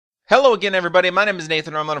Hello again, everybody. My name is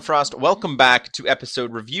Nathan ELEMENTofFROST. Welcome back to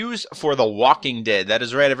episode reviews for The Walking Dead. That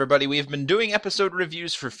is right, everybody. We've been doing episode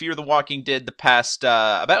reviews for Fear the Walking Dead the past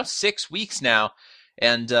about 6 weeks now.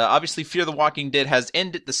 And obviously, Fear the Walking Dead has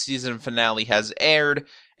ended. The season finale has aired.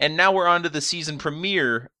 And now we're on to the season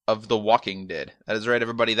premiere of The Walking Dead. That is right,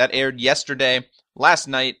 everybody. That aired yesterday, last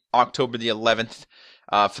night, October the 11th.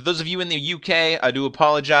 For those of you in the UK, I do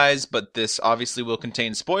apologize, but this obviously will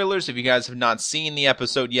contain spoilers. If you guys have not seen the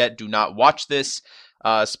episode yet, do not watch this.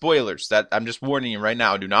 Spoilers. That I'm just warning you right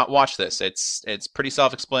now. Do not watch this. It's pretty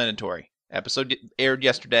self-explanatory. Episode aired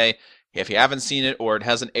yesterday. If you haven't seen it or it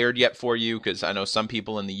hasn't aired yet for you, because I know some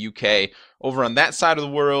people in the UK over on that side of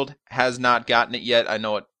the world has not gotten it yet. I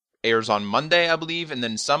know it airs on Monday, I believe, and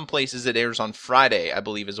then some places it airs on Friday, I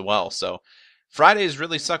believe, as well. So Fridays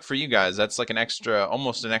really suck for you guys. That's like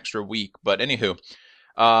almost an extra week. But anywho,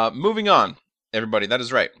 moving on, everybody. That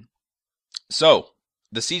is right. So,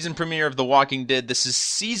 the season premiere of The Walking Dead. This is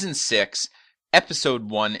season 6, episode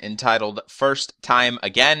 1, entitled First Time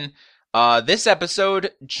Again. This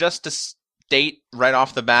episode, just to state right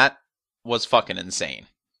off the bat, was fucking insane.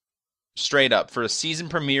 Straight up. For a season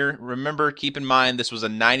premiere, remember, keep in mind, this was a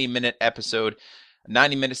 90-minute episode.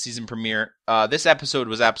 90-minute season premiere. This episode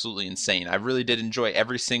was absolutely insane. I really did enjoy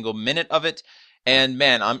every single minute of it. And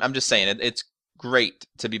man, I'm just saying, it's great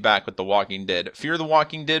to be back with The Walking Dead. Fear the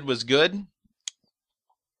Walking Dead was good.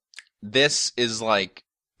 This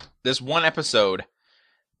one episode,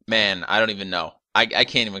 man, I don't even know. I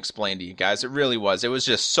can't even explain to you guys. It really was. It was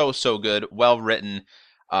just so good. Well written.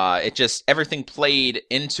 Everything played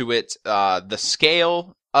into it. The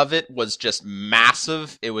scale of it was just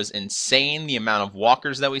massive. It was insane, the amount of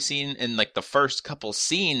walkers that we seen in like the first couple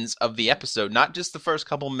scenes of the episode, not just the first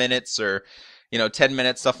couple minutes or 10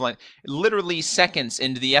 minutes, stuff like literally seconds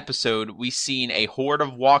into the episode, we seen a horde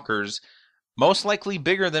of walkers, most likely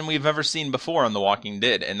bigger than we've ever seen before on The Walking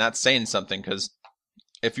Dead. And that's saying something, because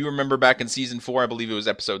if you remember back in season 4, I believe it was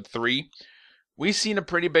episode 3, we seen a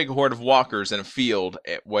pretty big horde of walkers in a field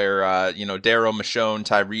where, Daryl, Michonne,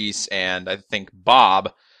 Tyrese, and I think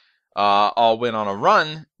Bob all went on a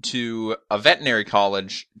run to a veterinary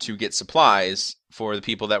college to get supplies for the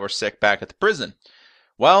people that were sick back at the prison.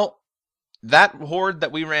 Well, that horde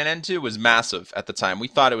that we ran into was massive at the time. We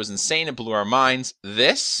thought it was insane. It blew our minds.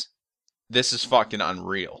 This is fucking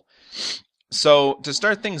unreal. So, to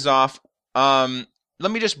start things off, let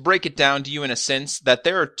me just break it down to you in a sense that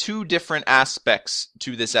there are two different aspects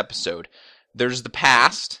to this episode. There's the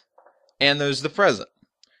past, and there's the present.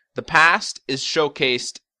 The past is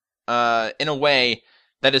showcased in a way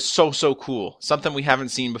that is so cool. Something we haven't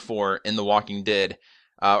seen before in The Walking Dead,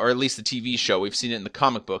 or at least the TV show. We've seen it in the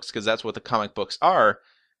comic books, because that's what the comic books are.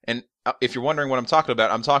 And if you're wondering what I'm talking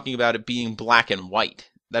about it being black and white.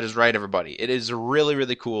 That is right, everybody. It is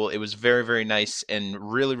really cool. It was very nice and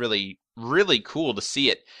really cool to see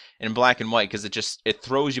it in black and white, because it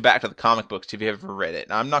throws you back to the comic books if you ever read it.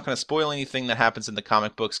 Now, I'm not going to spoil anything that happens in the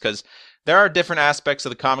comic books, because there are different aspects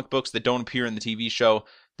of the comic books that don't appear in the TV show.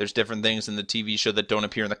 There's different things in the TV show that don't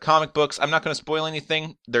appear in the comic books. I'm not going to spoil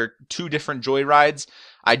anything. They're two different joyrides.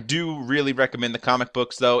 I do really recommend the comic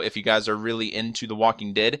books, though. If you guys are really into The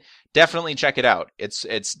Walking Dead, definitely check it out.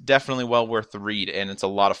 It's definitely well worth the read, and it's a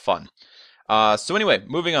lot of fun. So anyway,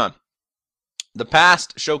 moving on. The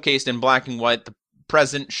past showcased in black and white. The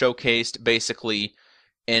present showcased basically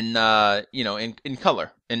in in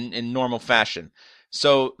color, in normal fashion.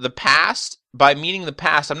 So the past, by meaning the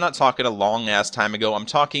past, I'm not talking a long-ass time ago. I'm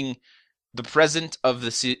talking the present of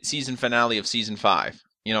the season finale of season 5.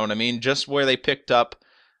 You know what I mean? Just where they picked up,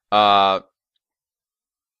 on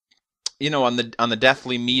the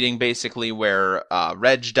deathly meeting, basically, where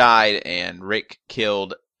Reg died and Rick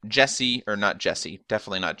killed Jesse, or not Jesse,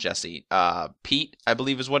 definitely not Jesse. Pete, I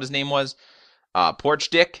believe is what his name was. Porch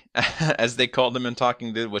Dick, as they called him in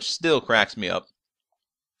Talking Dead, which still cracks me up.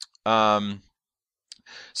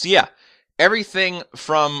 So yeah, everything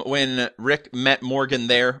from when Rick met Morgan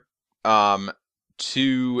there,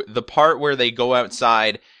 to the part where they go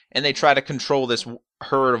outside and they try to control this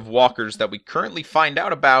herd of walkers that we currently find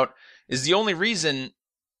out about is the only reason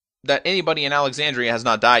that anybody in Alexandria has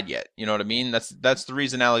not died yet. You know what I mean? That's the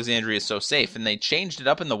reason Alexandria is so safe. And they changed it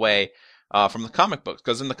up in the way from the comic books.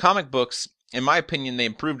 Because in the comic books, in my opinion, they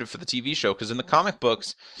improved it for the TV show. Because in the comic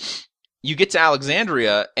books, you get to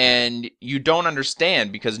Alexandria and you don't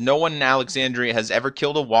understand, because no one in Alexandria has ever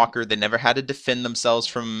killed a walker. They never had to defend themselves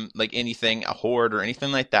from like anything, a horde or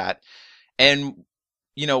anything like that. And,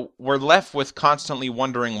 we're left with constantly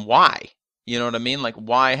wondering why. You know what I mean? Like,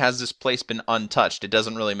 why has this place been untouched? It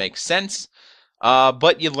doesn't really make sense,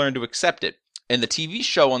 but you learn to accept it. In the TV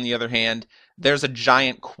show, on the other hand, there's a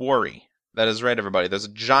giant quarry. That is right, everybody. There's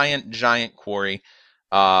a giant quarry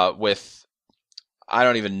with, I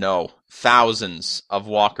don't even know, thousands of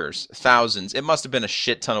walkers. Thousands. It must have been a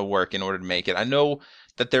shit ton of work in order to make it. I know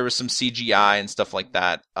that there was some CGI and stuff like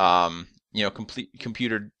that, complete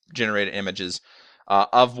computer-generated images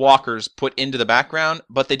of walkers put into the background,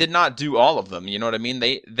 but they did not do all of them. You know what I mean?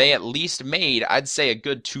 They at least made, I'd say, a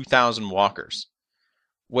good 2,000 walkers,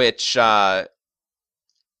 which, plays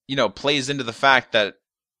into the fact that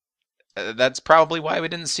that's probably why we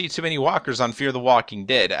didn't see too many walkers on Fear the Walking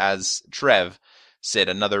Dead, as Trev said,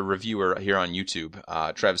 another reviewer here on YouTube,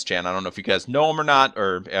 Trev's channel. I don't know if you guys know him or not,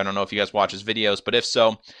 or I don't know if you guys watch his videos, but if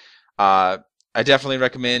so, I definitely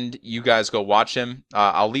recommend you guys go watch him.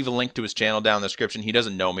 I'll leave a link to his channel down in the description. He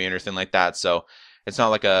doesn't know me or anything like that, so it's not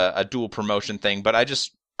like a dual promotion thing, but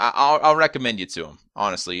I'll recommend you to him,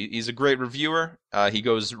 honestly. He's a great reviewer. He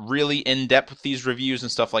goes really in-depth with these reviews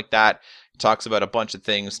and stuff like that. He talks about a bunch of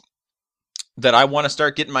things that I want to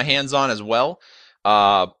start getting my hands on as well.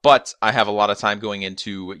 But I have a lot of time going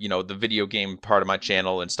into, the video game part of my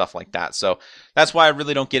channel and stuff like that. So that's why I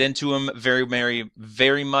really don't get into them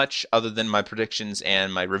very much, other than my predictions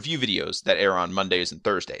and my review videos that air on Mondays and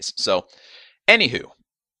Thursdays. So, anywho,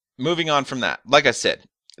 moving on from that. Like I said,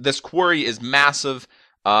 this quarry is massive,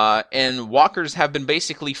 and walkers have been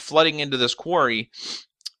basically flooding into this quarry,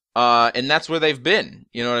 and that's where they've been.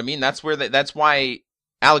 You know what I mean? That's why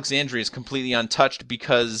Alexandria is completely untouched,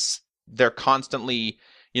 because they're constantly,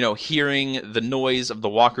 hearing the noise of the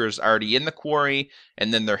walkers already in the quarry,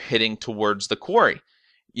 and then they're hitting towards the quarry.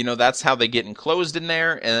 That's how they get enclosed in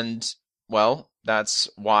there, and, well, that's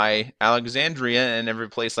why Alexandria and every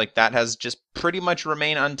place like that has just pretty much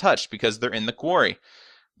remained untouched, because they're in the quarry.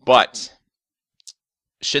 But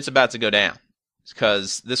shit's about to go down,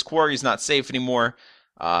 because this quarry is not safe anymore.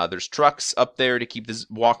 There's trucks up there to keep the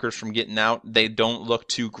walkers from getting out. They don't look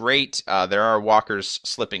too great. There are walkers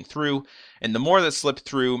slipping through, and the more that slip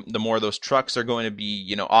through, the more those trucks are going to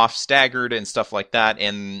be, off staggered and stuff like that,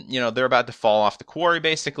 and, they're about to fall off the quarry,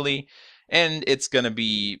 basically, and it's going to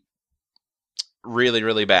be really,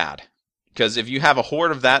 really bad. Because if you have a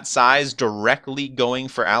horde of that size directly going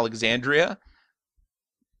for Alexandria,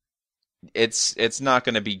 it's not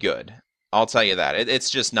going to be good. I'll tell you that.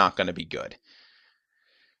 It's just not going to be good.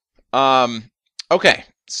 Okay,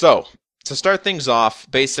 so to start things off,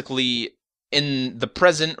 basically, in the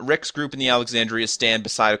present, Rick's group and the Alexandria stand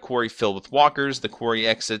beside a quarry filled with walkers. The quarry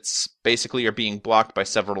exits basically are being blocked by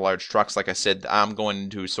several large trucks. Like I said, I'm going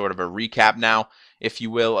into sort of a recap now, if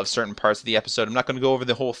you will, of certain parts of the episode. I'm not going to go over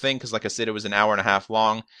the whole thing, because like I said, it was an hour and a half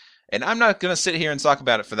long, and I'm not going to sit here and talk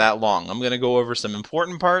about it for that long. I'm going to go over some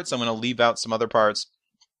important parts. I'm going to leave out some other parts.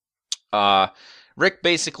 Rick,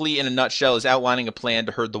 basically, in a nutshell, is outlining a plan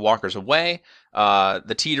to herd the walkers away.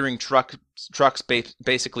 The teetering trucks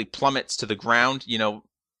basically plummets to the ground.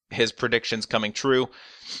 His predictions coming true.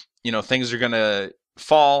 Things are going to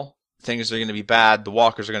fall. Things are going to be bad. The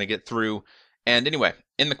walkers are going to get through. And anyway,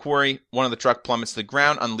 in the quarry, one of the truck plummets to the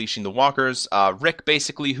ground, unleashing the walkers. Rick,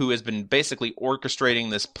 basically, who has been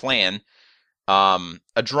orchestrating this plan, a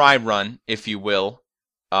dry run, if you will,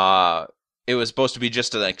 it was supposed to be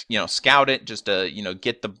just to, scout it, just to,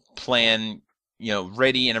 get the plan,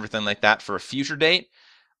 ready and everything like that for a future date.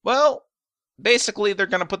 Well, basically, they're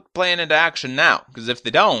going to put the plan into action now, because if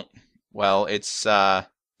they don't, well, it's not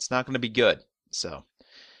going to be good. So,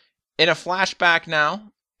 in a flashback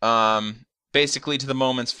now, basically to the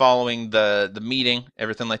moments following the meeting,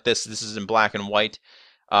 everything like this is in black and white.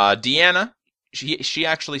 Deanna, she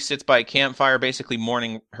actually sits by a campfire, basically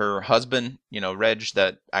mourning her husband, Reg,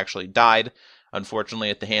 that actually died, unfortunately,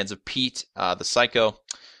 at the hands of Pete, the psycho.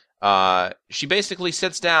 She basically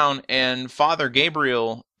sits down, and Father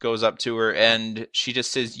Gabriel goes up to her, and she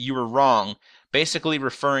just says, "You were wrong," basically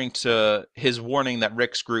referring to his warning that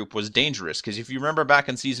Rick's group was dangerous. Because if you remember back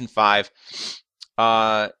in Season 5,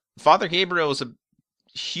 Father Gabriel was a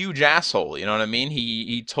huge asshole, you know what I mean?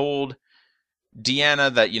 He told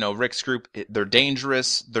Deanna that, Rick's group, they're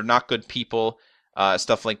dangerous, they're not good people,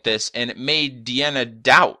 stuff like this, and it made Deanna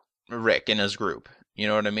doubt Rick and his group, you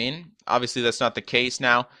know what I mean? Obviously, that's not the case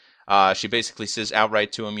now. She basically says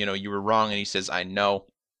outright to him, you were wrong, and he says, I know.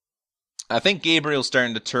 I think Gabriel's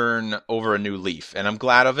starting to turn over a new leaf, and I'm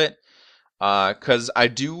glad of it, because I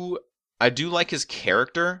do like his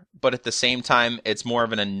character, but at the same time, it's more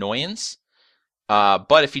of an annoyance.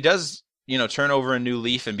 But if he does, turn over a new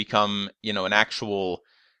leaf and become, an actual,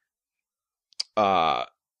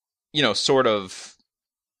 sort of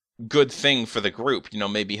good thing for the group,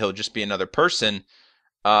 maybe he'll just be another person.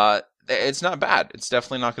 It's not bad. It's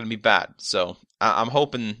definitely not going to be bad. So I'm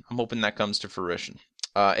hoping that comes to fruition.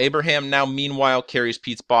 Abraham now, meanwhile, carries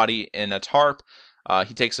Pete's body in a tarp.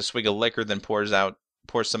 He takes a swig of liquor, then pours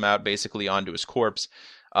some out basically onto his corpse.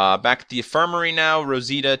 Back at the infirmary now,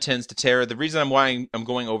 Rosita tends to Tara. The reason why I'm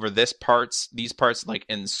going over these parts like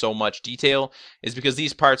in so much detail is because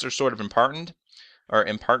these parts are sort of important.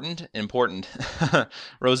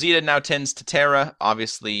 Rosita now tends to Tara,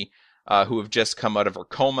 obviously, who have just come out of her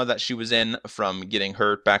coma that she was in from getting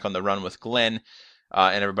hurt back on the run with Glenn,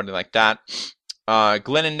 and everybody like that.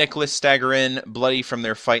 Glenn and Nicholas stagger in, bloody from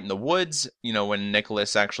their fight in the woods, when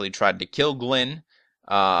Nicholas actually tried to kill Glenn,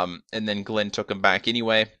 and then Glenn took him back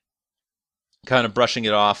anyway, kind of brushing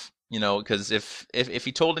it off, because if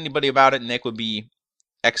he told anybody about it, Nick would be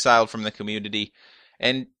exiled from the community.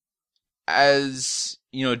 And as,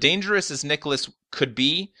 dangerous as Nicholas could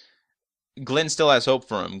be, Glenn still has hope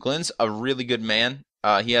for him. Glenn's a really good man.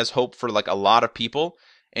 He has hope for, like, a lot of people,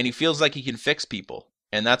 and he feels like he can fix people.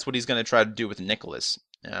 And that's what he's going to try to do with Nicholas.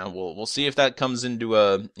 We'll see if that comes into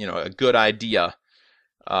a good idea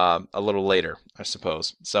a little later, I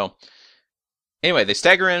suppose. So, anyway, they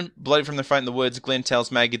stagger in, bloody from their fight in the woods. Glenn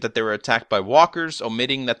tells Maggie that they were attacked by walkers,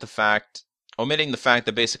 omitting the fact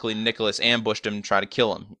that basically Nicholas ambushed him and tried to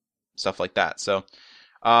kill him. Stuff like that. So,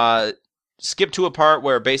 skip to a part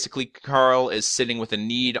where basically Carl is sitting with a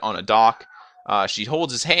need on a dock. She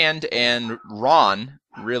holds his hand, and Ron,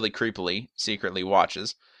 really creepily, secretly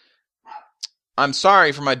watches. I'm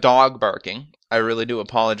sorry for my dog barking. I really do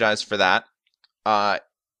apologize for that.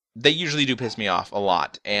 They usually do piss me off a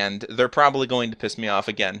lot, and they're probably going to piss me off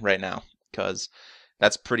again right now, because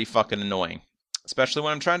that's pretty fucking annoying, especially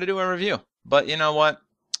when I'm trying to do a review. But you know what?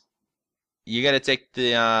 You gotta take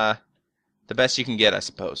the best you can get, I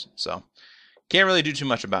suppose. So, can't really do too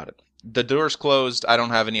much about it. The door's closed. I don't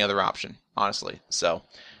have any other option, honestly. So,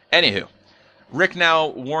 anywho, Rick now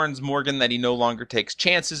warns Morgan that he no longer takes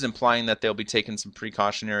chances, implying that they'll be taking some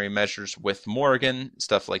precautionary measures with Morgan,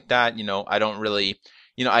 stuff like that. I don't really,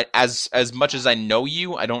 as much as I know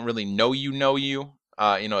you, I don't really know you.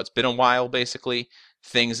 It's been a while, basically.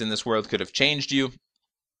 Things in this world could have changed you.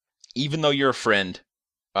 Even though you're a friend,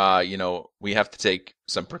 we have to take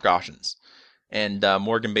some precautions. And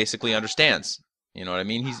Morgan basically understands. You know what I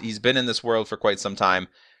mean? He's been in this world for quite some time,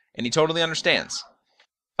 and he totally understands.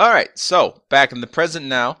 All right, so back in the present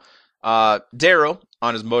now, Daryl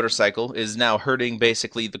on his motorcycle is now herding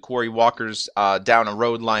basically the quarry walkers down a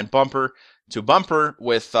road line bumper to bumper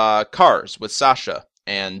with cars with Sasha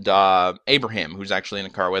and Abraham, who's actually in a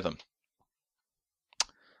car with him.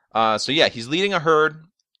 So yeah, he's leading a herd,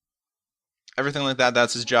 everything like that.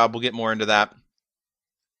 That's his job. We'll get more into that.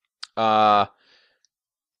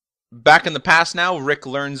 Back in the past now, Rick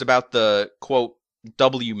learns about the, quote,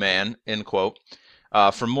 W-man, end quote,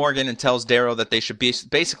 from Morgan, and tells Daryl that they should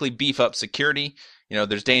basically beef up security.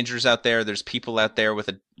 There's dangers out there. There's people out there with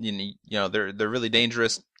they're really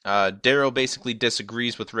dangerous. Daryl basically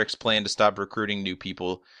disagrees with Rick's plan to stop recruiting new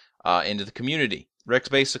people into the community. Rick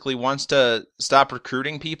basically wants to stop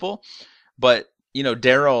recruiting people, but,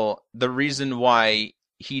 Daryl, the reason why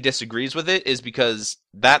he disagrees with it is because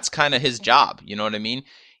that's kind of his job. You know what I mean?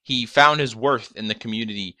 He found his worth in the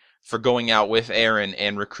community for going out with Aaron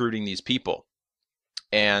and recruiting these people.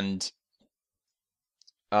 And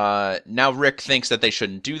now Rick thinks that they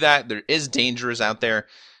shouldn't do that. There is dangers out there.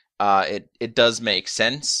 It does make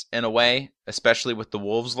sense in a way, especially with the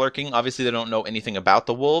wolves lurking. Obviously, they don't know anything about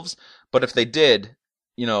the wolves, but if they did,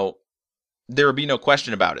 there would be no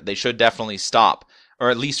question about it. They should definitely stop, or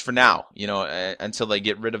at least for now, until they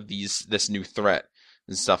get rid of this new threat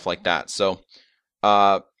and stuff like that. So,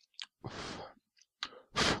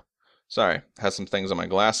 sorry, had some things on my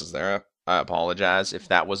glasses there. I apologize if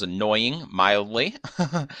that was annoying, mildly.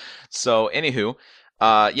 So, anywho,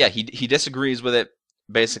 he disagrees with it,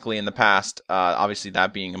 basically, in the past, obviously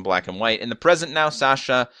that being in black and white. In the present now,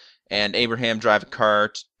 Sasha and Abraham drive a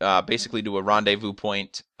car basically to a rendezvous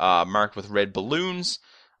point marked with red balloons.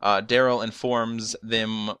 Daryl informs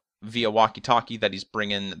them via walkie-talkie that he's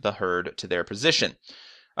bringing the herd to their position.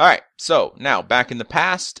 All right, so now back in the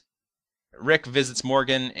past, Rick visits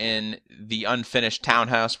Morgan in the unfinished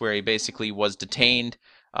townhouse where he basically was detained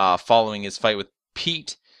following his fight with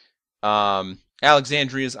Pete.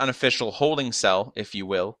 Alexandria's unofficial holding cell, if you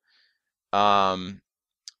will.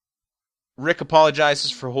 Rick apologizes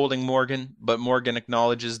for holding Morgan, but Morgan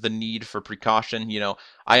acknowledges the need for precaution.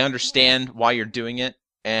 I understand why you're doing it,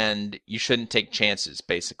 and you shouldn't take chances,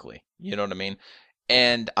 basically. You know what I mean?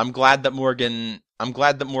 And I'm glad that Morgan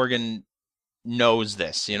knows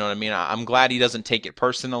this. You know what I mean? I'm glad he doesn't take it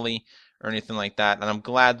personally or anything like that. And I'm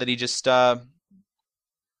glad that he just, I'm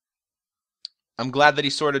glad that he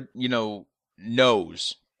sort of,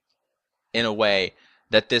 knows in a way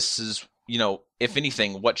that this is, if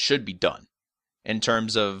anything, what should be done in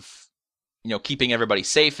terms of, keeping everybody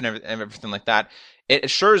safe and everything like that. It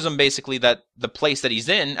assures him basically that the place that he's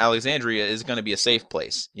in, Alexandria, is going to be a safe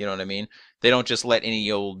place. You know what I mean? They don't just let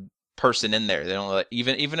any old person in there. They don't let,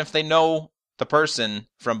 even if they know the person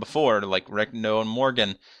from before, like Rick, and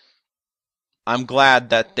Morgan. I'm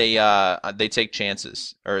glad that they take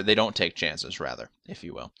chances, or they don't take chances, rather, if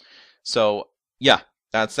you will. So yeah,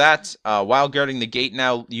 that's that. While guarding the gate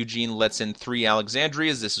now, Eugene lets in 3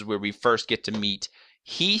 Alexandrias. This is where we first get to meet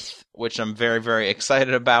Heath, which I'm very, very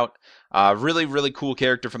excited about. Really, really cool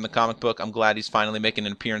character from the comic book. I'm glad he's finally making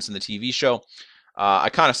an appearance in the TV show. I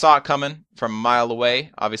kind of saw it coming from a mile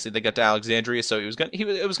away. Obviously, they got to Alexandria, so it was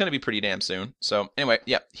gonna be pretty damn soon. So anyway,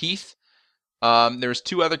 yeah, Heath. There's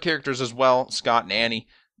 2 other characters as well, Scott and Annie.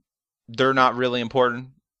 They're not really important.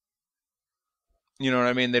 You know what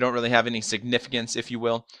I mean? They don't really have any significance, if you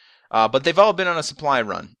will. But they've all been on a supply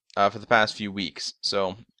run for the past few weeks.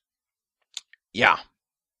 So yeah,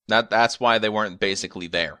 that's why they weren't basically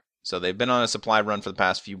there. So they've been on a supply run for the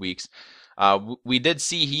past few weeks. We did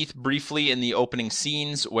see Heath briefly in the opening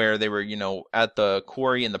scenes where they were, at the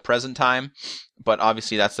quarry in the present time. But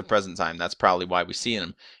obviously that's the present time. That's probably why we see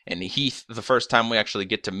him. And Heath, the first time we actually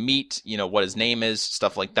get to meet, what his name is,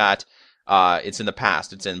 stuff like that, it's in the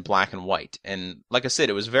past. It's in black and white. And like I said,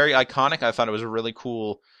 it was very iconic. I thought it was a really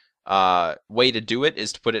cool way to do it,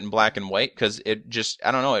 is to put it in black and white, because it just,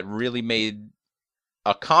 I don't know, it really made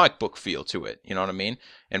a comic book feel to it, you know what I mean?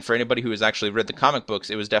 And for anybody who has actually read the comic books,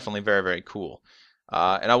 it was definitely very, very cool.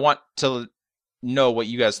 And I want to know what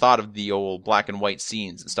you guys thought of the old black and white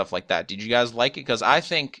scenes and stuff like that. Did you guys like it? Because I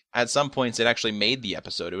think at some points it actually made the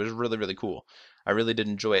episode. It was really, really cool. I really did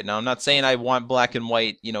enjoy it. Now, I'm not saying I want black and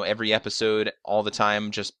white, every episode all the time,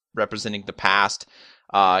 just representing the past.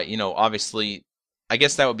 Obviously, I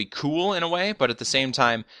guess that would be cool in a way, but at the same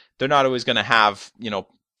time, they're not always going to have,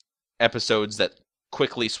 episodes that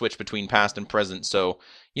quickly switch between past and present. So,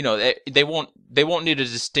 they won't need to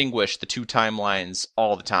distinguish the 2 timelines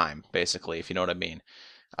all the time, basically, if you know what I mean.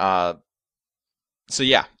 So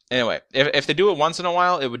yeah, anyway, if they do it once in a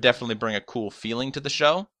while, it would definitely bring a cool feeling to the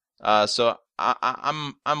show. So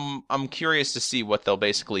I'm curious to see what they'll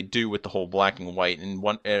basically do with the whole black and white, and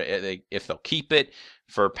if they'll keep it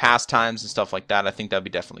for past times and stuff like that. I think that'd be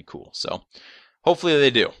definitely cool. So hopefully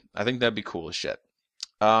they do. I think that'd be cool as shit.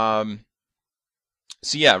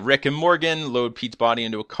 So yeah, Rick and Morgan load Pete's body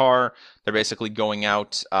into a car. They're basically going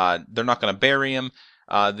out. They're not going to bury him.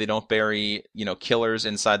 They don't bury, killers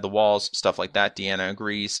inside the walls, stuff like that. Deanna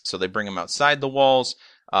agrees. So they bring him outside the walls.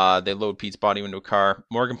 They load Pete's body into a car.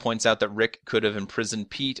 Morgan points out that Rick could have imprisoned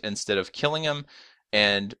Pete instead of killing him.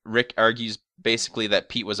 And Rick argues basically that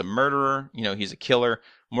Pete was a murderer. He's a killer.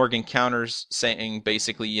 Morgan counters saying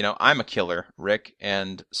basically, I'm a killer, Rick,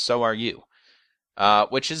 and so are you.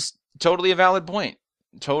 Which is totally a valid point.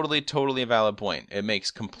 Totally a valid point. It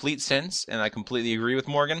makes complete sense, and I completely agree with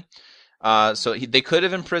Morgan. So they could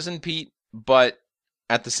have imprisoned Pete, but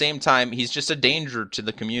at the same time, he's just a danger to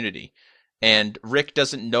the community. And Rick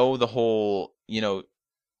doesn't know the whole,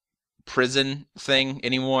 prison thing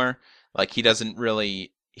anymore. Like, he doesn't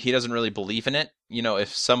really believe in it.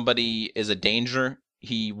 If somebody is a danger,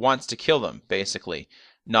 he wants to kill them, basically,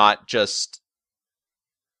 not just,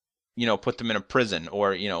 put them in a prison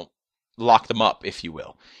or, lock them up, if you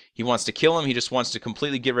will. He wants to kill him. He just wants to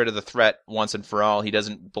completely get rid of the threat once and for all. He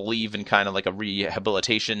doesn't believe in kind of like a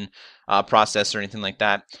rehabilitation process or anything like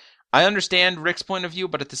that. I understand Rick's point of view,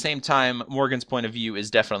 but at the same time, Morgan's point of view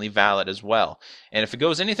is definitely valid as well. And if it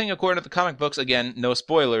goes anything according to the comic books, again, no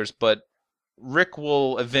spoilers, but Rick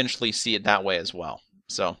will eventually see it that way as well.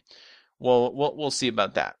 So we'll see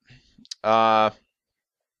about that.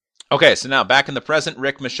 Okay, so now back in the present,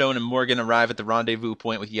 Rick, Michonne, and Morgan arrive at the rendezvous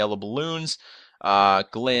point with yellow balloons.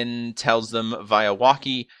 Glenn tells them via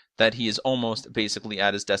walkie that he is almost basically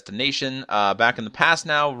at his destination. Back in the past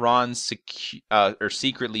now, Ron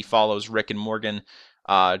secretly follows Rick and Morgan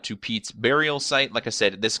to Pete's burial site. Like I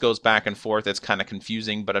said, this goes back and forth. It's kind of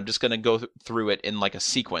confusing, but I'm just going to go through it in like a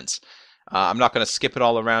sequence. I'm not going to skip it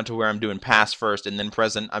all around to where I'm doing past first and then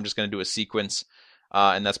present. I'm just going to do a sequence,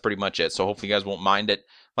 and that's pretty much it. So hopefully you guys won't mind it.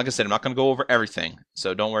 Like I said, I'm not going to go over everything,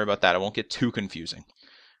 so don't worry about that. It won't get too confusing.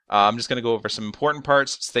 I'm just going to go over some important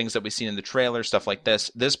parts, things that we've seen in the trailer, stuff like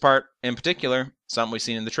this. This part, in particular, something we've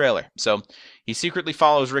seen in the trailer. So, he secretly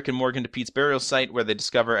follows Rick and Morgan to Pete's burial site, where they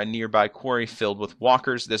discover a nearby quarry filled with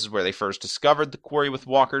walkers. This is where they first discovered the quarry with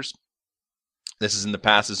walkers. This is in the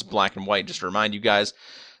past. This is black and white, just to remind you guys.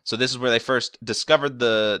 So, this is where they first discovered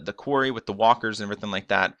the quarry with the walkers and everything like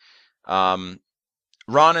that. Ron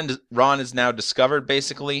is now discovered,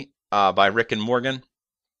 basically, by Rick and Morgan.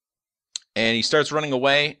 and he starts running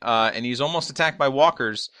away, and he's almost attacked by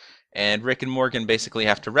walkers, and Rick and Morgan basically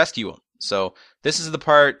have to rescue him. So this is the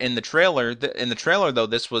part in the trailer. In the trailer, though,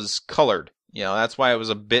 this was colored. That's why it was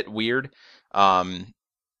a bit weird.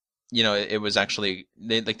 It was actually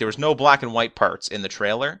there was no black and white parts in the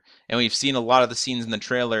trailer, and we've seen a lot of the scenes in the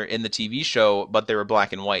trailer in the TV show, but they were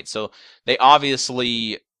black and white. So they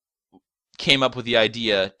obviously came up with the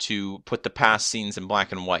idea to put the past scenes in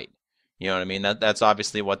black and white. You know what I mean? That's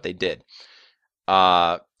obviously what they did.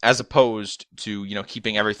 As opposed to,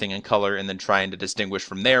 keeping everything in color and then trying to distinguish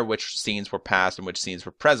from there which scenes were past and which scenes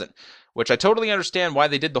were present. Which I totally understand why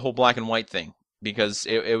they did the whole black and white thing. Because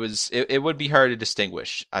it would be hard to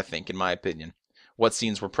distinguish, I think, in my opinion, what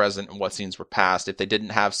scenes were present and what scenes were past if they didn't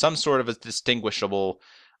have some sort of a distinguishable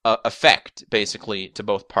effect, basically, to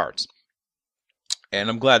both parts. And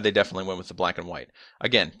I'm glad they definitely went with the black and white.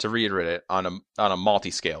 Again, to reiterate it, on a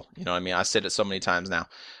multi-scale. You know what I mean? I said it so many times now.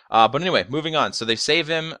 But anyway, moving on. So they save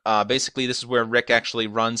him. Basically, this is where Rick actually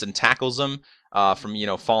runs and tackles him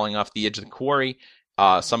from, falling off the edge of the quarry.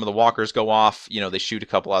 Some of the walkers go off. They shoot a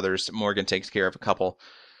couple others. Morgan takes care of a couple.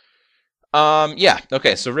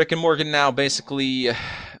 Okay. So Rick and Morgan now basically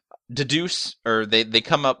deduce, or they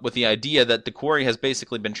come up with the idea that the quarry has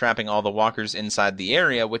basically been trapping all the walkers inside the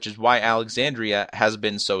area, which is why Alexandria has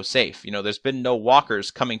been so safe. There's been no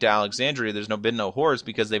walkers coming to Alexandria. There's been no horrors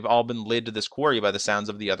because they've all been led to this quarry by the sounds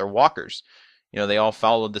of the other walkers. They all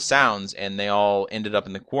followed the sounds and they all ended up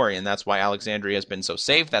in the quarry, and that's why Alexandria has been so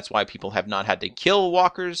safe. That's why people have not had to kill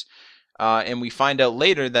walkers. And we find out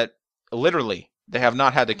later that literally they have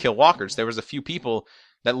not had to kill walkers. There was a few people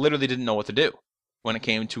that literally didn't know what to do when it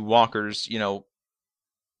came to walkers,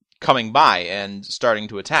 coming by and starting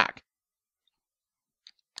to attack.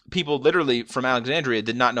 People literally from Alexandria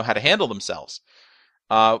did not know how to handle themselves,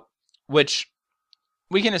 which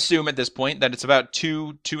we can assume at this point that it's about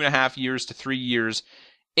 2.5 years to 3 years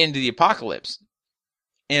into the apocalypse.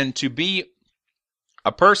 And to be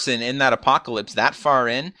a person in that apocalypse that far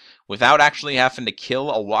in without actually having to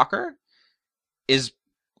kill a walker is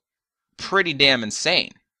pretty damn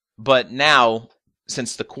insane. But now,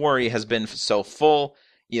 since the quarry has been so full,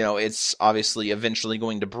 it's obviously eventually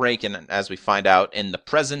going to break. And as we find out in the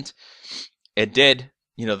present, it did.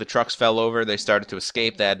 The trucks fell over. They started to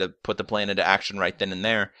escape. They had to put the plan into action right then and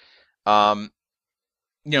there.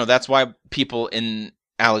 That's why people in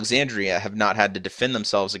Alexandria have not had to defend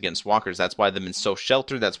themselves against walkers. That's why they've been so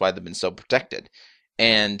sheltered. That's why they've been so protected.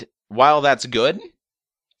 And while that's good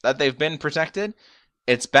that they've been protected,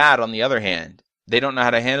 it's bad on the other hand. They don't know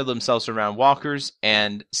how to handle themselves around walkers,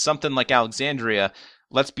 and something like Alexandria,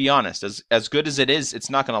 let's be honest, as good as it is, it's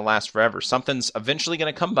not going to last forever. Something's eventually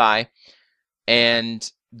going to come by,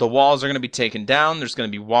 and the walls are going to be taken down. There's going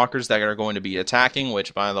to be walkers that are going to be attacking,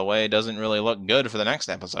 which, by the way, doesn't really look good for the next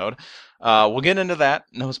episode. We'll get into that.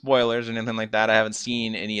 No spoilers or anything like that. I haven't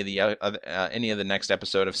seen any of the next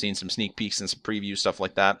episode. I've seen some sneak peeks and some preview stuff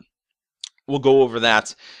like that. We'll go over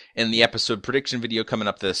that in the episode prediction video coming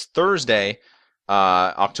up this Thursday,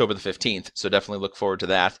 October the 15th. So definitely look forward to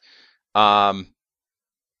that.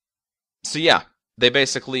 They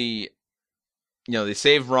basically, they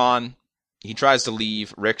save Ron. He tries to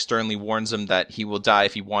leave. Rick sternly warns him that he will die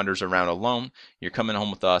if he wanders around alone. You're coming home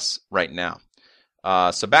with us right now.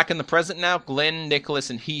 So back in the present now, Glenn, Nicholas,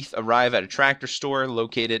 and Heath arrive at a tractor store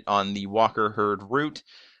located on the Walker herd route.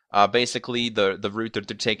 Basically, the route that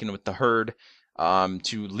they're taking with the herd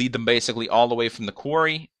to lead them basically all the way from the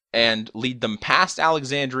quarry and lead them past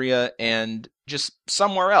Alexandria and just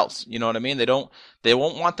somewhere else. You know what I mean? They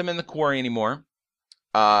won't want them in the quarry anymore.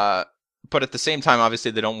 But at the same time,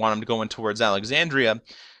 obviously, they don't want them to go in towards Alexandria.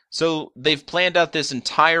 So they've planned out this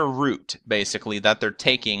entire route, basically, that they're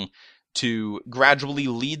taking to gradually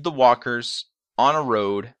lead the walkers on a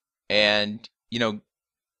road and,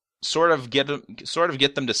 sort of get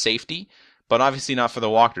them to safety, but obviously not for the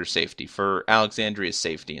walkers' safety, for Alexandria's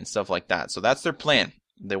safety and stuff like that. So that's their plan.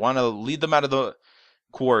 They want to lead them out of the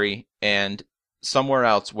quarry and somewhere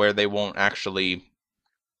else where they won't actually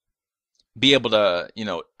be able to,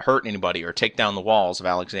 hurt anybody or take down the walls of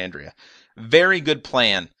Alexandria. Very good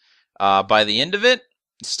plan. By the end of it,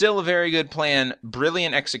 still a very good plan.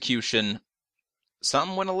 Brilliant execution.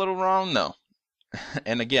 Something went a little wrong, though.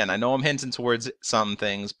 And again, I know I'm hinting towards some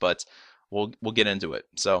things, but we'll get into it.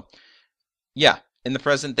 So, in the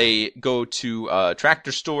present, they go to a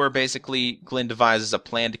tractor store. Basically, Glenn devises a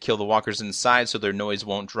plan to kill the walkers inside so their noise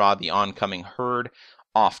won't draw the oncoming herd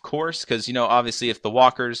off course. Because, obviously, if the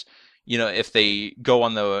walkers, if they go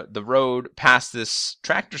on the road past this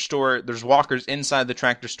tractor store, there's walkers inside the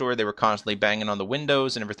tractor store. They were constantly banging on the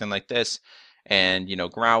windows and everything like this. and,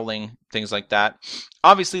 growling, things like that.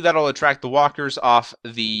 Obviously, that'll attract the walkers off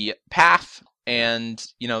the path, and,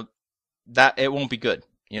 that it won't be good.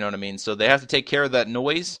 You know what I mean? So they have to take care of that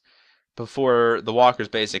noise before the walkers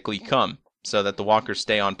basically come, so that the walkers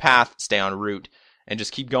stay on path, stay on route, and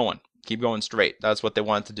just keep going straight. That's what they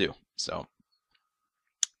want to do. So,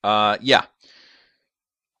 yeah,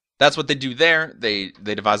 that's what they do there. They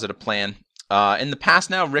devised a plan. In the past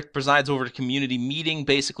now, Rick presides over a community meeting,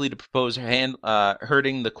 basically to propose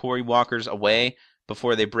herding the Quarry Walkers away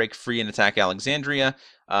before they break free and attack Alexandria.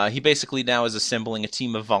 He basically now is assembling a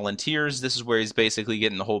team of volunteers. This is where he's basically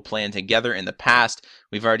getting the whole plan together. In the past,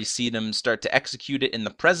 we've already seen him start to execute it in the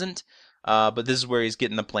present, but this is where he's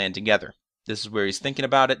getting the plan together. This is where he's thinking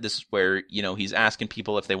about it. This is where, he's asking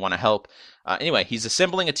people if they want to help. Anyway, he's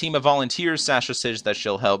assembling a team of volunteers. Sasha says that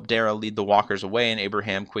she'll help Dara lead the walkers away, and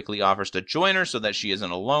Abraham quickly offers to join her so that she isn't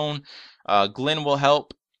alone. Glenn will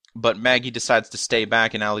help, but Maggie decides to stay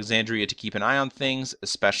back in Alexandria to keep an eye on things,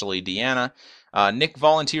 especially Deanna. Nick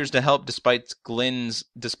volunteers to help despite Glenn's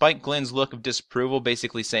look of disapproval,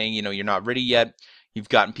 basically saying, you're not ready yet. You've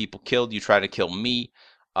gotten people killed. You try to kill me.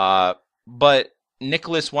 But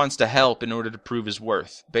Nicholas wants to help in order to prove his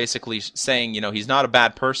worth, basically saying, he's not a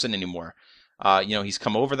bad person anymore. He's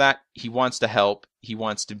come over that. He wants to help. He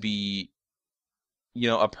wants to be,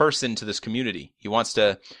 a person to this community. He wants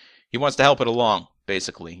to help it along,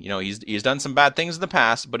 basically. He's done some bad things in the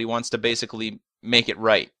past, but he wants to basically make it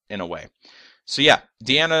right in a way. So yeah,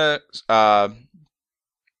 Deanna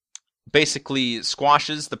basically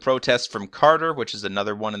squashes the protest from Carter, which is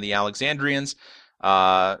another one of the Alexandrians,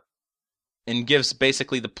 and gives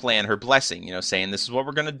basically the plan her blessing, saying this is what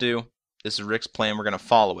we're going to do. This is Rick's plan. We're going to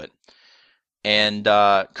follow it. And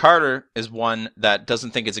Carter is one that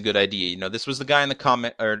doesn't think it's a good idea. This was the guy in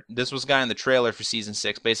the trailer for season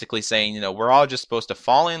 6, basically saying, we're all just supposed to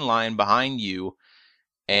fall in line behind you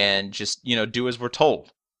and just, do as we're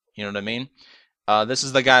told. You know what I mean? This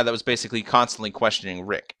is the guy that was basically constantly questioning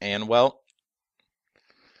Rick. And, well,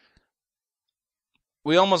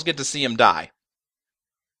 we almost get to see him die.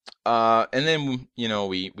 And then,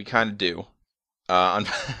 we kind of do.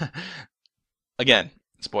 Again,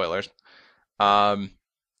 spoilers. So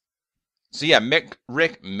yeah,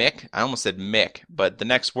 Mick, I almost said Mick, but the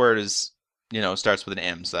next word is, starts with an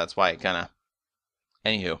M, so that's why it kind of,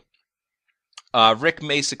 anywho. Rick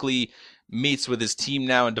basically meets with his team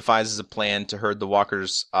now and devises a plan to herd the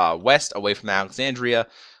walkers west, away from Alexandria.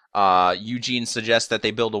 Eugene suggests that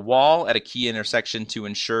they build a wall at a key intersection to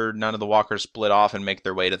ensure none of the walkers split off and make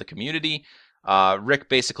their way to the community. Rick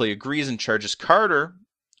basically agrees and charges Carter,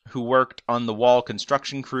 who worked on the wall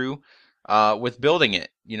construction crew, with building it.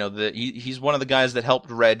 He's one of the guys that helped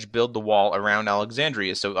Reg build the wall around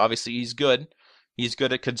Alexandria, so obviously he's good. He's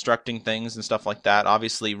good at constructing things and stuff like that.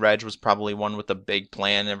 Obviously, Reg was probably one with a big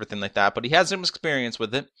plan and everything like that, but he has some experience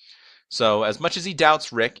with it. So as much as he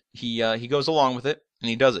doubts Rick, he goes along with it, and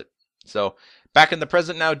he does it. So back in the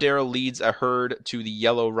present now, Daryl leads a herd to the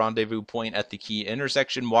yellow rendezvous point at the key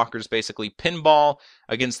intersection. Walkers basically pinball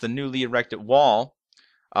against the newly erected wall,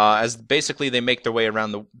 as basically they make their way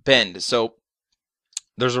around the bend. So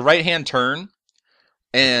there's a right-hand turn,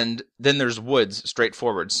 and then there's woods straight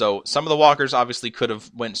forward. So some of the walkers obviously could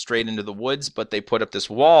have went straight into the woods, but they put up this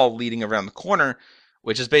wall leading around the corner,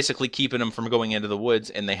 which is basically keeping them from going into the woods,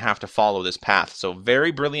 and they have to follow this path. So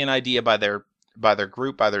very brilliant idea by their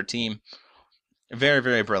group, by their team. Very,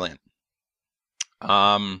 very brilliant.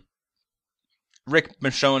 Rick,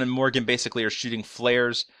 Michonne, and Morgan basically are shooting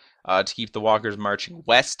flares to keep the walkers marching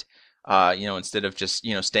west. Instead of just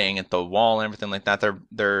staying at the wall and everything like that,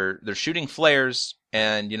 they're shooting flares,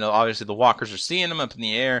 and obviously the walkers are seeing them up in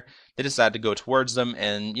the air. They decide to go towards them,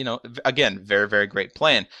 and again, very, very great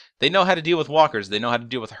plan. They know how to deal with walkers. They know how to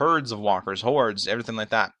deal with herds of walkers, hordes, everything like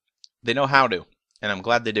that. They know how to, and I'm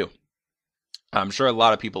glad they do. I'm sure a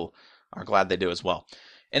lot of people are glad they do as well.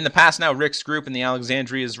 In the past now, Rick's group and the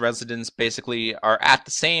Alexandria's residents basically are at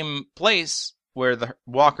the same place where the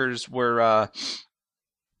walkers were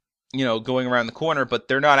going around the corner, but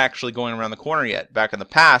they're not actually going around the corner yet. Back in the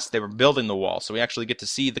past, they were building the wall, so we actually get to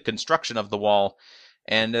see the construction of the wall,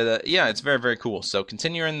 and it's very, very cool. So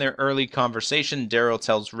continuing their early conversation, Daryl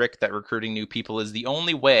tells Rick that recruiting new people is the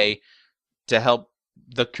only way to help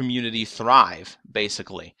the community thrive,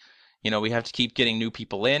 basically. We have to keep getting new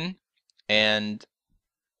people in, and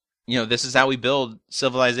this is how we build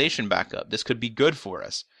civilization back up. This could be good for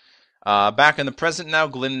us. Back in the present now,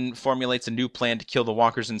 Glenn formulates a new plan to kill the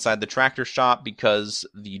walkers inside the tractor shop because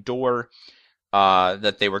the door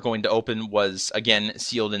that they were going to open was, again,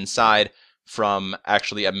 sealed inside from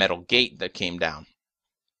actually a metal gate that came down.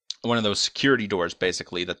 one of those security doors,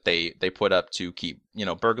 basically, that they put up to keep,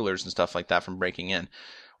 burglars and stuff like that from breaking in.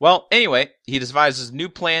 Well, anyway, he devises a new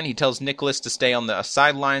plan. He tells Nicholas to stay on the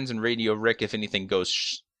sidelines and radio Rick if anything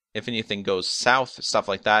goes south, stuff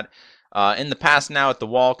like that. In the past now, at the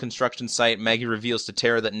wall construction site, Maggie reveals to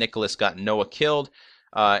Tara that Nicholas got Noah killed,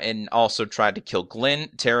 and also tried to kill Glenn.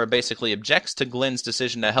 Tara basically objects to Glenn's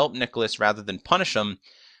decision to help Nicholas rather than punish him.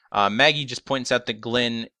 Maggie just points out that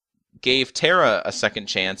Glenn gave Tara a second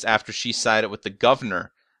chance after she sided with the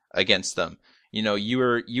governor against them. You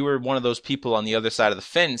were one of those people on the other side of the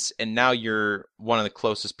fence, and now you're one of the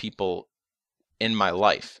closest people in my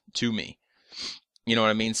life to me. You know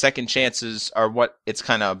what I mean? Second chances are what it's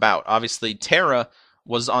kind of about. Obviously, Tara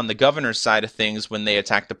was on the governor's side of things when they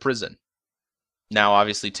attacked the prison. Now,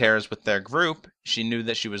 obviously, Tara's with their group. She knew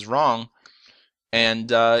that she was wrong. And,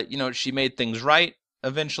 she made things right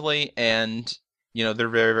eventually. And, they're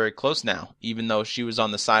very, very close now. Even though she was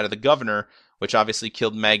on the side of the governor, which obviously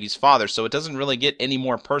killed Maggie's father. So it doesn't really get any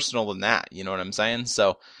more personal than that. You know what I'm saying?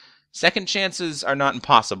 So second chances are not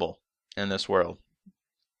impossible in this world.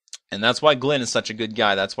 And that's why Glenn is such a good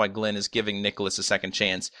guy. That's why Glenn is giving Nicholas a second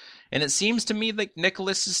chance. And it seems to me like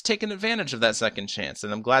Nicholas is taking advantage of that second chance.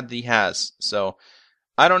 And I'm glad that he has. So,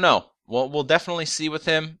 I don't know. We'll definitely see with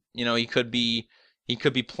him. He could be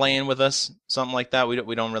playing with us. Something like that.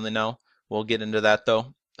 We don't really know. We'll get into that,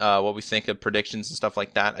 though. What we think of predictions and stuff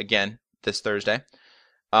like that. Again, this Thursday.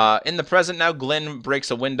 In the present now, Glenn breaks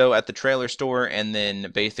a window at the trailer store. And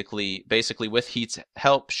then basically with Heat's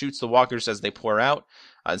help, shoots the walkers as they pour out.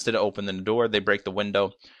 Instead of opening the door, they break the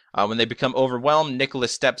window. When they become overwhelmed,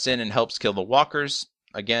 Nicholas steps in and helps kill the walkers.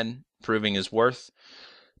 Again, proving his worth.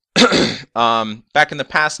 Back in the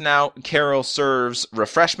past now, Carol serves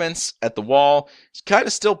refreshments at the wall. She's kind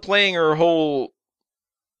of still playing her whole,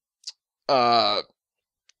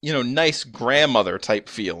 nice grandmother type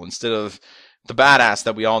feel instead of the badass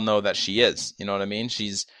that we all know that she is. You know what I mean?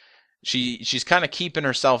 She's kind of keeping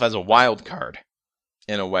herself as a wild card.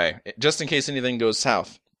 In a way, just in case anything goes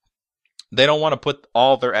south. They don't want to put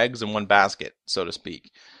all their eggs in one basket, so to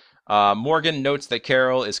speak. Morgan notes that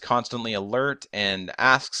Carol is constantly alert and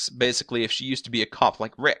asks basically if she used to be a cop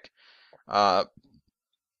like Rick.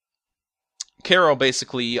 Carol,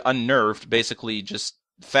 basically unnerved, just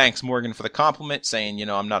thanks Morgan for the compliment, saying,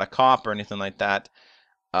 I'm not a cop or anything like that.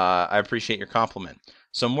 I appreciate your compliment.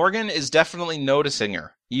 So Morgan is definitely noticing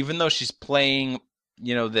her, even though she's playing,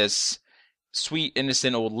 this sweet,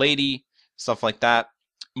 innocent old lady, stuff like that.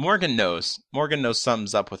 Morgan knows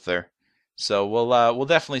something's up with her. So we'll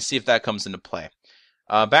definitely see if that comes into play.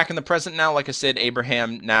 Back in the present now, like I said,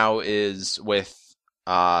 Abraham now is with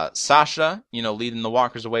Sasha, leading the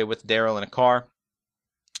walkers away with Daryl in a car.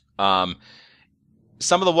 Some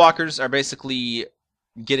of the walkers are basically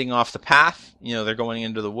getting off the path. They're going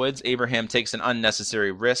into the woods. Abraham takes an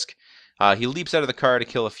unnecessary risk. He leaps out of the car to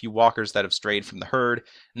kill a few walkers that have strayed from the herd,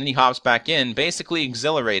 and then he hops back in, basically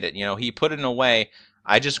exhilarated. He put it away.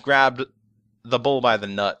 I just grabbed the bull by the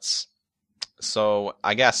nuts. So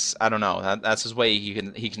I guess, I don't know. That's his way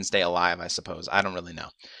he can stay alive, I suppose. I don't really know.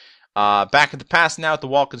 Back at the past now at the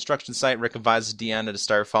wall construction site, Rick advises Deanna to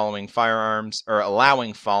start allowing firearms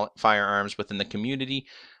within the community.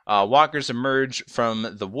 Walkers emerge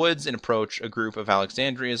from the woods and approach a group of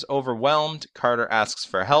Alexandrias. Overwhelmed, Carter asks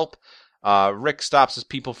for help. Rick stops his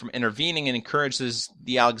people from intervening and encourages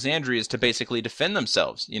the Alexandrias to basically defend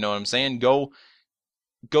themselves. You know what I'm saying? Go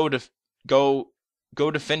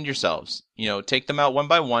defend yourselves. Take them out one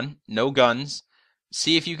by one. No guns.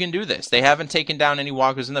 See if you can do this. They haven't taken down any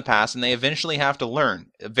walkers in the past, and they eventually have to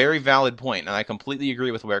learn. A very valid point, and I completely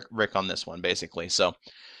agree with Rick on this one, basically. So,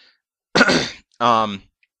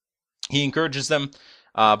 he encourages them,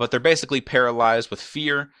 but they're basically paralyzed with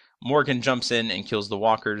fear. Morgan jumps in and kills the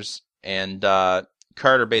walkers. And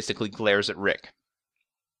Carter basically glares at Rick.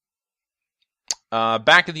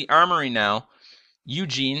 Back at the armory now,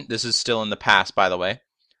 Eugene, this is still in the past, by the way,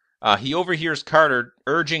 he overhears Carter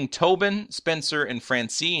urging Tobin, Spencer, and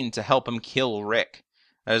Francine to help him kill Rick.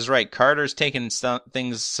 That is right, Carter's taking some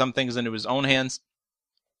things into his own hands.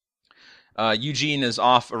 Eugene is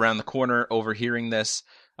off around the corner overhearing this.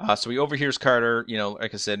 So he overhears Carter,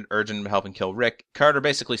 like I said, urging him to help him kill Rick. Carter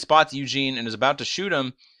basically spots Eugene and is about to shoot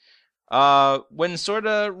him. When sort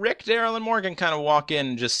of Rick, Daryl, and Morgan kind of walk in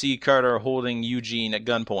and just see Carter holding Eugene at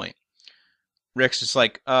gunpoint. Rick's just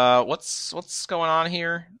like, what's going on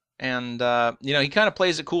here? And, he kind of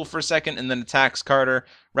plays it cool for a second and then attacks Carter,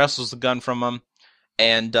 wrestles the gun from him,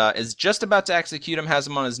 and is just about to execute him, has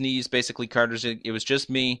him on his knees. Basically, Carter's, it was just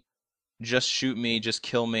me. Just shoot me. Just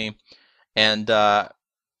kill me. And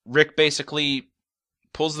Rick basically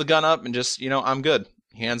pulls the gun up and just, I'm good.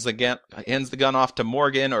 He hands the gun off to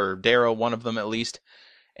Morgan or Daryl, one of them at least,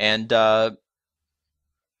 and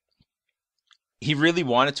he really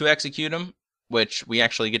wanted to execute him, which we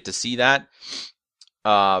actually get to see that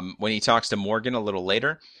when he talks to Morgan a little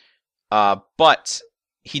later. But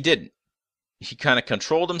he didn't. He kind of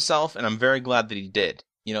controlled himself, and I'm very glad that he did.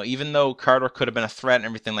 You know, even though Carter could have been a threat and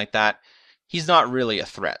everything like that, he's not really a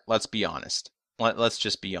threat. Let's be honest. Let's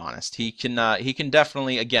just be honest. He can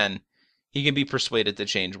definitely, again, he can be persuaded to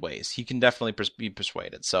change ways. He can definitely be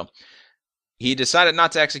persuaded. So he decided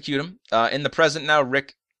not to execute him. In the present now,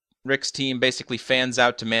 Rick's team basically fans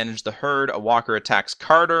out to manage the herd. A walker attacks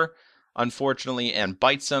Carter, unfortunately, and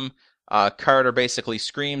bites him. Carter basically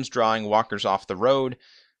screams, drawing walkers off the road.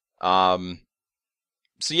 So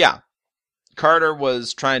yeah, Carter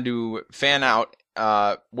was trying to fan out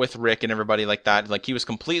with Rick and everybody like that. Like, he was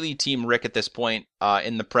completely Team Rick at this point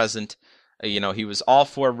in the present. You know, he was all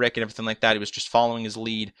for Rick and everything like that. He was just following his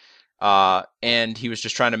lead. And he was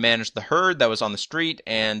just trying to manage the herd that was on the street.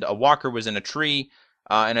 And a walker was in a tree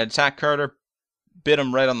and attacked Carter, bit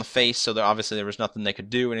him right on the face. So obviously there was nothing they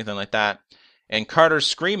could do, anything like that. And Carter's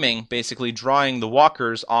screaming, basically drawing the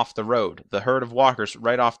walkers off the road, the herd of walkers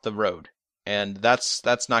right off the road. And that's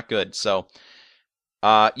not good. So,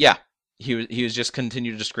 yeah, he was just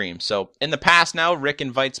continued to scream. So in the past now, Rick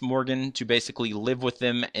invites Morgan to basically live with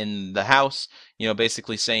them in the house. You know,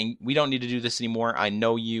 basically saying, we don't need to do this anymore. I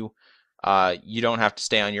know you. You don't have to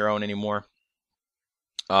stay on your own anymore.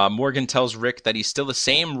 Morgan tells Rick that he's still the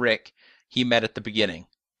same Rick he met at the beginning.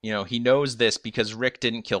 You know, he knows this because Rick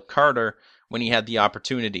didn't kill Carter when he had the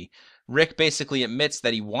opportunity. Rick basically admits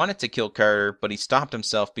that he wanted to kill Carter, but he stopped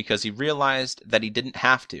himself because he realized that he didn't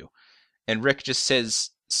have to. And Rick just says,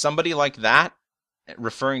 somebody like that,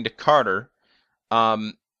 referring to Carter,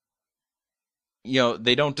 you know,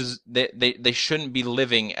 they shouldn't be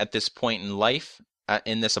living at this point in life,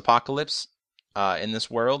 in this apocalypse, in this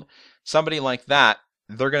world. Somebody like that,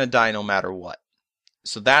 they're going to die no matter what.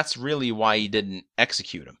 So that's really why he didn't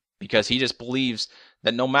execute him, because he just believes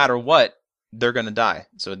that no matter what, they're going to die.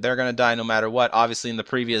 So they're going to die no matter what. Obviously, in the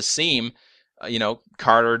previous scene, you know,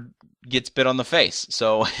 Carter gets bit on the face.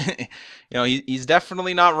 So, you know, he's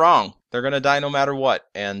definitely not wrong. They're going to die no matter what.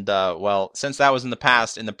 And, well, since that was in the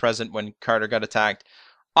past, in the present when Carter got attacked,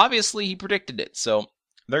 obviously he predicted it. So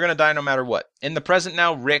they're going to die no matter what. In the present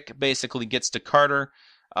now, Rick basically gets to Carter,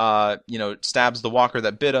 you know, stabs the walker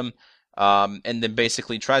that bit him, and then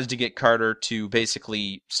basically tries to get Carter to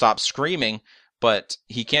basically stop screaming, but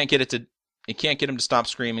he can't get him to stop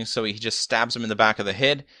screaming, so he just stabs him in the back of the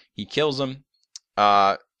head. He kills him.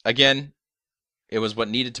 Again, it was what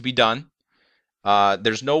needed to be done.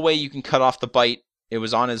 There's no way you can cut off the bite. It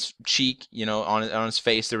was on his cheek, you know, on his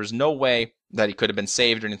face. There was no way that he could have been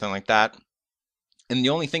saved or anything like that. And the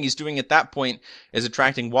only thing he's doing at that point is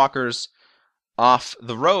attracting walkers off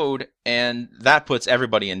the road, and that puts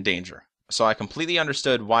everybody in danger. So I completely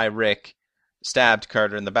understood why Rick stabbed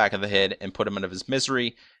Carter in the back of the head and put him out of his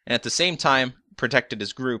misery, and at the same time protected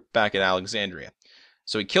his group back at Alexandria.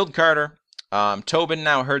 So he killed Carter. Tobin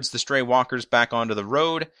now herds the stray walkers back onto the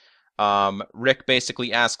road. Rick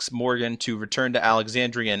basically asks Morgan to return to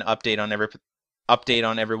Alexandria and update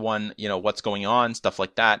on everyone, you know, what's going on, stuff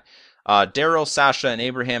like that. Daryl, Sasha, and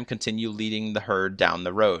Abraham continue leading the herd down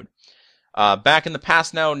the road. Back in the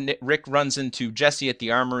past now, Rick runs into Jesse at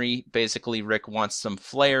the armory. Basically, Rick wants some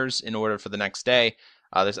flares in order for the next day.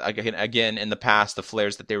 There's again in the past, the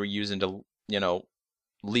flares that they were using to, you know,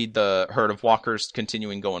 lead the herd of walkers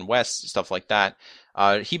continuing going west, stuff like that.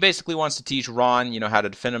 He basically wants to teach Ron, you know, how to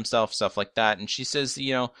defend himself, stuff like that. And she says,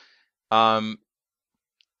 you know,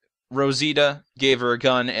 Rosita gave her a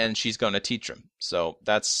gun and she's going to teach him. So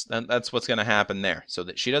that's what's going to happen there. So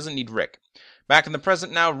that she doesn't need Rick. Back in the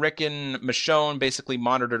present now, Rick and Michonne basically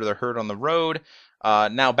monitor the herd on the road.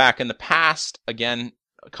 Now back in the past, again,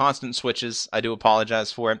 constant switches. I do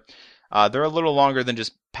apologize for it. They're a little longer than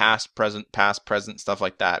just past, present, stuff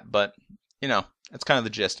like that. But, you know, that's kind of the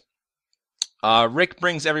gist. Rick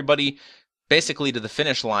brings everybody basically to the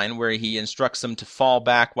finish line where he instructs them to fall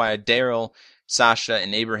back while Daryl, Sasha,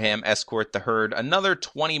 and Abraham escort the herd another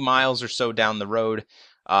 20 miles or so down the road.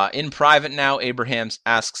 In private now, Abraham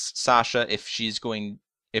asks Sasha if she's doing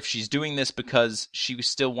this because she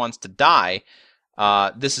still wants to die.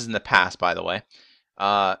 This is in the past, by the way.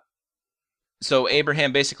 So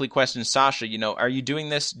Abraham basically questions Sasha, you know, are you doing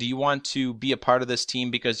this? Do you want to be a part of this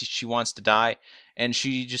team because she wants to die? And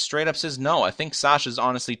she just straight up says no. I think Sasha's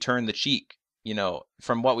honestly turned the cheek, you know,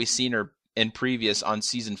 from what we've seen her in previous on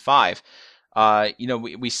season 5. You know,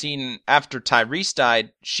 we seen after Tyrese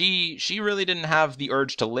died, she really didn't have the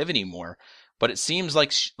urge to live anymore. But it seems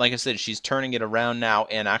like, like I said, she's turning it around now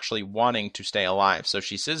and actually wanting to stay alive. So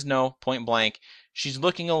she says no, point blank. She's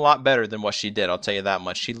looking a lot better than what she did, I'll tell you that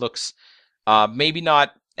much. She looks maybe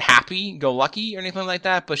not happy-go-lucky or anything like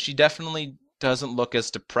that, but she definitely doesn't look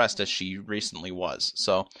as depressed as she recently was.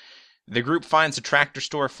 So the group finds a tractor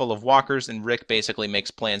store full of walkers, and Rick basically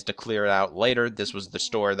makes plans to clear it out later. This was the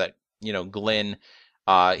store that, Glenn,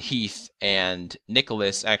 Heath, and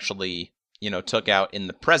Nicholas actually, took out in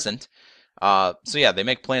the present. So yeah, they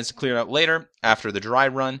make plans to clear it out later after the dry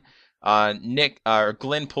run.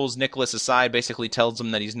 Glenn pulls Nicholas aside, basically tells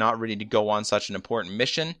him that he's not ready to go on such an important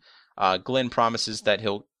mission. Glenn promises that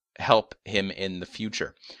he'll help him in the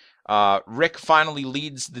future. Rick finally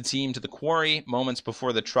leads the team to the quarry moments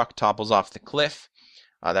before the truck topples off the cliff.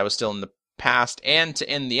 That was still in the past. And to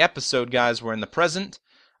end the episode, guys, we're in the present.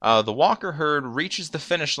 The Walker herd reaches the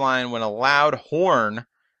finish line when a loud horn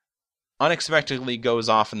unexpectedly goes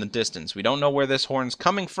off in the distance. We don't know where this horn's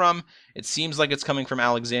coming from. It seems like it's coming from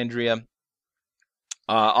Alexandria.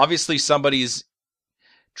 Obviously, somebody's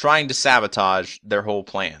trying to sabotage their whole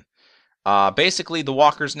plan. Basically, the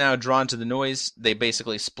walkers now drawn to the noise. They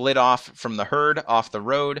basically split off from the herd, off the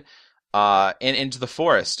road, and into the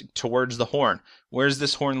forest towards the horn. Where's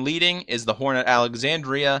this horn leading? Is the horn at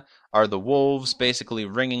Alexandria? Are the wolves basically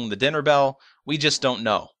ringing the dinner bell? We just don't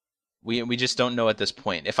know. We just don't know at this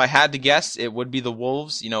point. If I had to guess, it would be the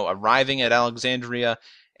wolves, arriving at Alexandria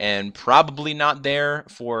and probably not there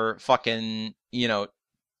for fucking,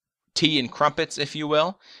 tea and crumpets, if you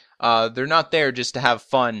will. They're not there just to have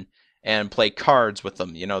fun and play cards with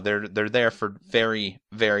them. They're there for very,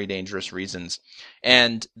 very dangerous reasons.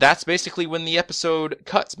 And that's basically when the episode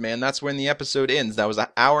cuts, man. That's when the episode ends. That was an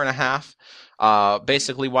hour and a half.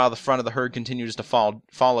 Basically, while the front of the herd continues to follow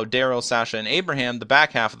Daryl, Sasha, and Abraham, the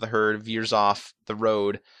back half of the herd veers off the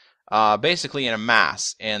road, basically in a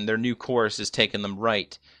mass, and their new course is taking them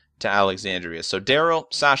right to Alexandria. So Daryl,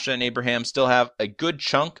 Sasha, and Abraham still have a good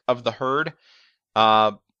chunk of the herd,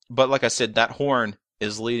 but like I said, that horn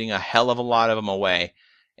is leading a hell of a lot of them away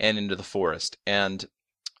and into the forest, and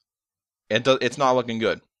it's not looking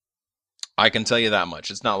good. I can tell you that much.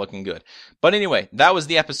 It's not looking good. But anyway, that was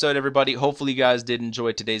the episode, everybody. Hopefully you guys did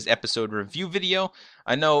enjoy today's episode review video.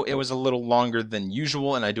 I know it was a little longer than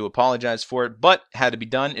usual, and I do apologize for it, but had to be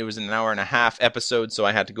done. It was an hour and a half episode, so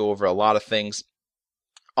I had to go over a lot of things.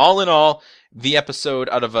 All in all, the episode,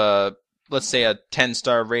 out of let's say a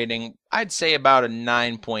 10-star rating, I'd say about a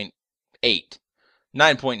 9.8.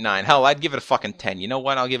 9.9. Hell, I'd give it a fucking 10. You know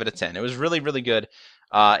what? I'll give it a 10. It was really, really good.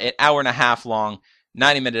 An hour and a half long.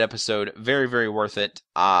 90-minute episode, very, very worth it.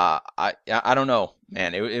 I don't know,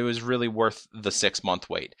 man. It was really worth the 6-month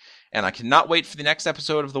wait. And I cannot wait for the next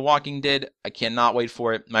episode of The Walking Dead. I cannot wait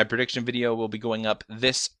for it. My prediction video will be going up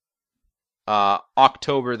this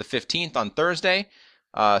October the 15th on Thursday.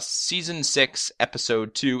 Season 6,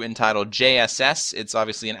 Episode 2, entitled JSS. It's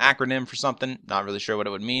obviously an acronym for something. Not really sure what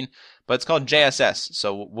it would mean, but it's called JSS,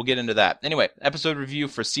 so we'll get into that. Anyway, episode review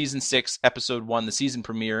for Season 6, Episode 1, the season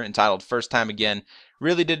premiere, entitled First Time Again.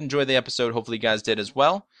 Really did enjoy the episode. Hopefully you guys did as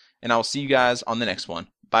well, and I will see you guys on the next one.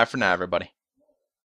 Bye for now, everybody.